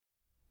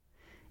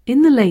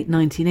In the late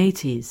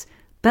 1980s,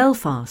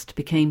 Belfast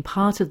became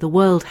part of the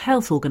World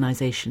Health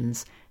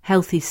Organization's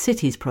Healthy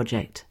Cities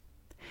project.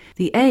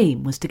 The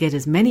aim was to get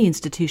as many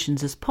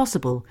institutions as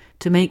possible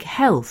to make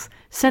health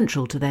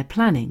central to their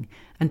planning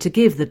and to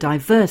give the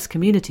diverse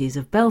communities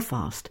of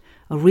Belfast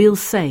a real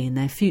say in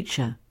their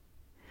future.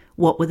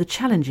 What were the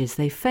challenges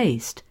they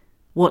faced?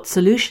 What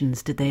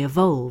solutions did they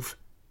evolve?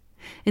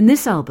 In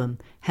this album,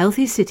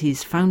 Healthy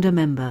Cities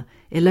founder-member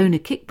Ilona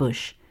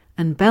Kickbush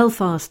and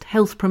Belfast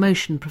health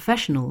promotion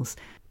professionals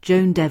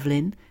Joan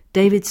Devlin,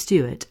 David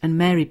Stewart and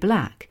Mary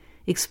Black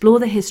explore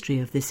the history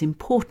of this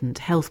important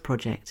health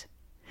project.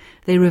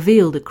 They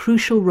reveal the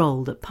crucial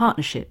role that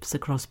partnerships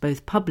across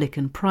both public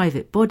and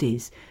private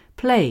bodies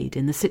played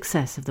in the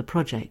success of the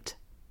project.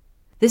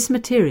 This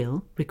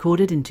material,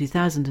 recorded in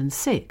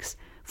 2006,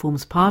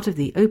 forms part of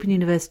the Open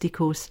University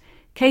course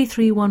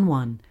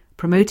K311,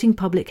 Promoting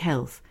Public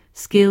Health,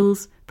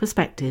 Skills,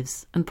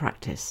 Perspectives and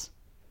Practice.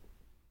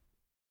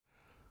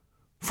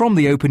 From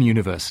the Open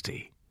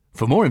University.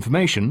 For more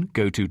information,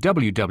 go to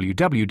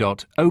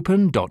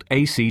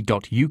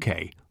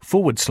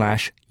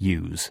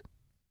www.open.ac.uk/use.